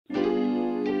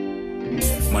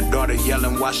My daughter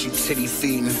yelling while she titty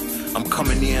feeding. I'm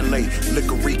coming in late,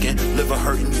 liquor reeking, liver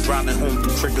hurting, driving home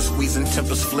through trigger squeezing,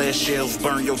 tempers flare, shells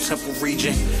burn your temple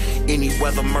region. Any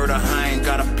weather murder, I ain't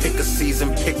gotta pick a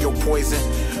season, pick your poison.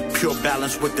 Pure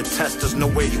balance with the testers, know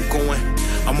where you going.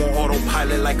 I'm on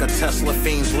autopilot like a Tesla,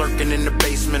 fiends lurking in the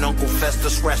basement. Uncle Fester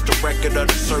scratch the record of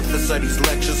the surface of these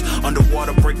lectures.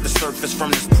 Underwater, break the surface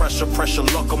from this pressure. Pressure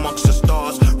luck amongst the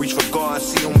stars. Reach for God,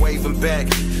 see him waving back.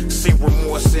 See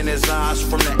remorse in his eyes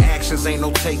from the actions, ain't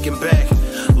no taking back.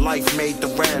 Life made the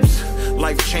raps,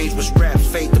 life changed with straps.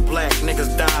 Fade to black,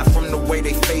 niggas die from the way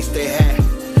they face their hat.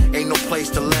 Ain't no place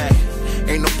to lack,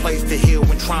 ain't no place to heal.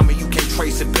 When trauma, you can't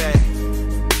trace it back.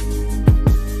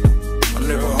 My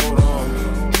nigga, hold on.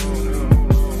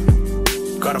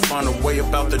 Gotta find a way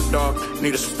about the dark.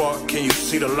 Need a spark, can you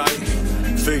see the light?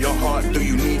 Feel your heart, do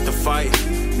you need to fight?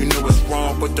 You know it's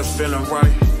wrong, but the feeling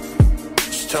right.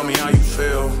 Just tell me how you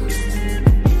feel.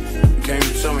 Can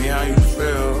you tell me how you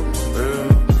feel?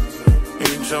 Can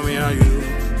you tell me how you?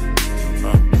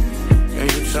 Can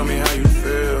you tell me how you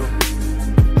feel?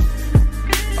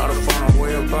 Gotta find a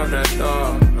way about that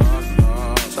dog.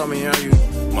 Tell me how you.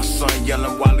 My son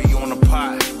yelling while he on the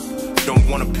pot. Don't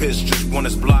wanna piss, just want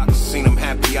his blocks. Seen him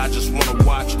happy, I just wanna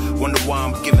watch. Wonder why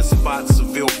I'm giving spots.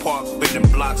 Seville Park, bending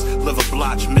blocks. Liver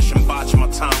blotch, mission botch. My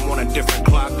time on a different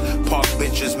clock. Park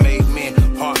benches made men.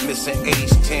 Heart missing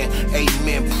age 10.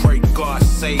 Amen, pray God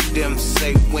save them.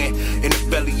 Say when. In the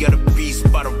belly of the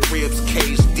beast, by the ribs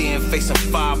caged in. Facing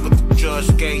 5, but the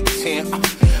judge gave 10.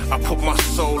 I put my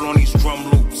soul on these drum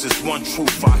loops. It's one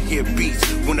truth, I hear beats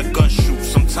when a gun shoots.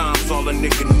 Sometimes all a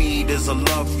nigga need is a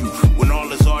love you. When all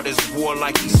his art is war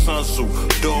like he's Sun Tzu.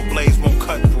 Door blades won't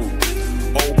cut through.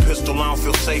 Old pistol, I don't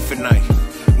feel safe at night.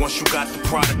 Once you got the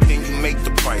product, then you make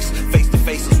the price. Face to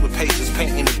faces with patience,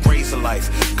 painting the grays of life.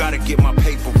 Gotta get my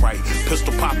paper right.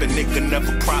 Pistol popping nigga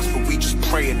never prosper, we just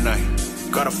pray at night.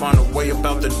 Gotta find a way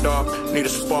about the dark. Need a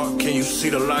spark, can you see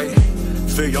the light?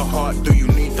 Feel your heart, do you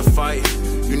need to fight?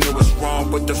 You know it's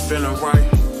wrong, but the feeling right.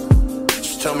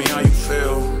 Just tell me how you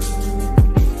feel.